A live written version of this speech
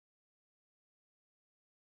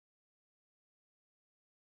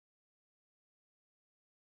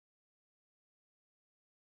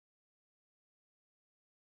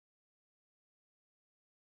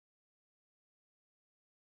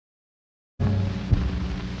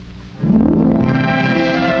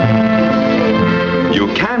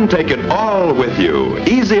and take it all with you,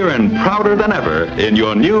 easier and prouder than ever in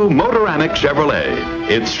your new Motoramic Chevrolet.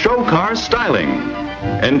 It's show car styling.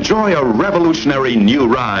 Enjoy a revolutionary new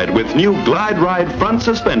ride with new Glide Ride front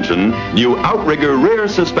suspension, new Outrigger rear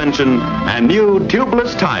suspension, and new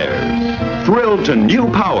tubeless tires. Thrill to new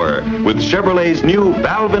power with Chevrolet's new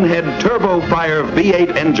valve and head Turbo Fire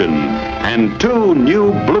V8 engine and two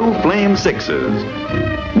new Blue Flame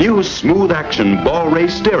 6s. New smooth action ball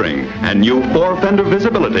race steering and new four-fender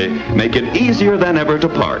visibility make it easier than ever to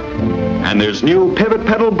park. And there's new pivot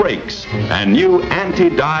pedal brakes and new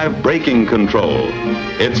anti-dive braking control.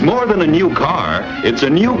 It's more than a new car, it's a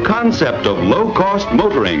new concept of low-cost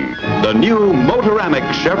motoring, the new Motoramic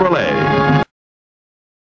Chevrolet.